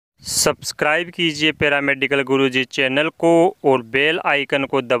Subscribe कीजिए paramedical गुरुजी channel को और बेल आइकन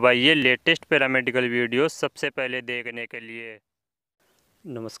को दबाइए लेटेस्ट पैरामेडिकल वीडियो सबसे पहले देखने के लिए।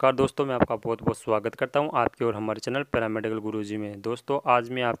 नमस्कार दोस्तों, मैं आपका बहुत बहुत स्वागत करता हूं आपके और हमारे चैनल पैरामेडिकल गुरुजी में। दोस्तों आज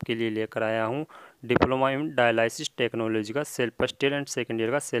मैं आपके लिए लेकर आया हूं डिप्लोमा इन डायलिसिस टेक्नोलॉजी का first year and second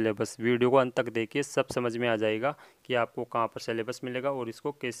year का सिलेबस। वीडियो को अंत तक देखिए, सब समझ में आ जाएगा कि आपको कहां पर सिलेबस मिलेगा और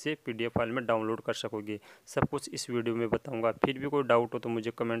इसको कैसे पीडीएफ फाइल में डाउनलोड कर सकोगे। सब कुछ इस वीडियो में बताऊँगा। फिर भी कोई डाउट हो तो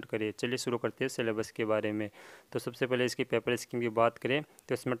मुझे कमेंट करिए। चलिए शुरू करते हैं सिलेबस के बारे में। तो सबसे पहले इसकी पेपर स्कीम की बात करें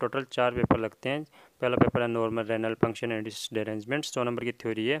तो इसमें टोटल 4 पेपर लगते हैं। पहला पेपर है normal renal function and disarrangement, 100 number की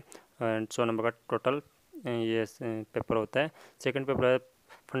थ्योरी है एंड 100 नंबर का टोटल ये पेपर होता है। सेकंड पेपर है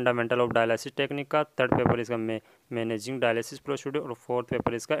फंडामेंटल ऑफ डायलिसिस टेक्निक का। थर्ड पेपर इसका मैनेजिंग डायलिसिस प्रोसीड्यूर और फोर्थ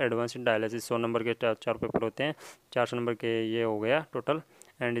पेपर इसका एडवांस इन डायलिसिस। 100 नंबर के 4 पेपर होते हैं, 400 नंबर के ये हो गया टोटल।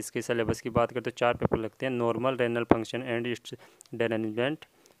 एंड इसके सिलेबस की बात करें तो 4 पेपर लगते हैं, normal renal function and disarrangement.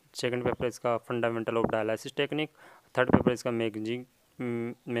 Second paper इसका fundamental of dialysis technique. Third paper इसका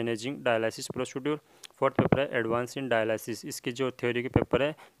managing dialysis procedure. Fourth paper है एडवांस इन डायलिसिस। इसकी जो थ्योरी के पेपर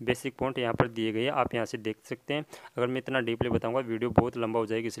है बेसिक पॉइंट यहाँ पर दिए गए हैं, आप यहाँ से देख सकते हैं। अगर मैं इतना डीपली बताऊंगा वीडियो बहुत लंबा हो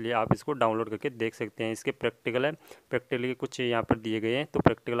जाएगी, इसलिए आप इसको डाउनलोड करके देख सकते हैं। इसके प्रैक्टिकल है, प्रैक्टिकल के कुछ यहाँ पर दिए गए हैं तो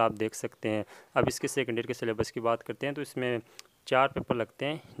प्रैक्टिकल आप देख सकते हैं। अब इसके सेकेंड ईयर के सिलेबस की बात करते हैं तो इसमें 4 पेपर लगते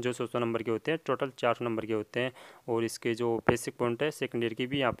हैं जो 100 नंबर के होते हैं, टोटल 400 नंबर के होते हैं। और इसके जो बेसिक पॉइंट है सेकेंड ईयर की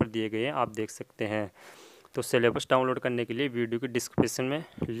भी यहाँ पर दिए गए हैं, आप देख सकते हैं। तो सिलेबस डाउनलोड करने के लिए वीडियो की डिस्क्रिप्शन में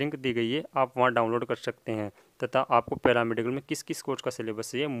लिंक दी गई है, आप वहां डाउनलोड कर सकते हैं। तथा आपको पैरामेडिकल में किस किस कोर्स का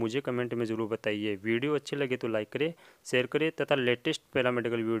सिलेबस चाहिए मुझे कमेंट में ज़रूर बताइए। वीडियो अच्छी लगे तो लाइक करें, शेयर करें तथा लेटेस्ट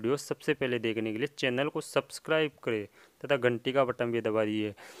पैरामेडिकल वीडियो सबसे पहले देखने के लिए चैनल को सब्सक्राइब करें तथा घंटी का बटन भी दबा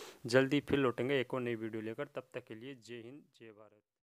दिए। जल्दी फिर लौटेंगे एक और नई वीडियो लेकर, तब तक के लिए जय हिंद जय भारत।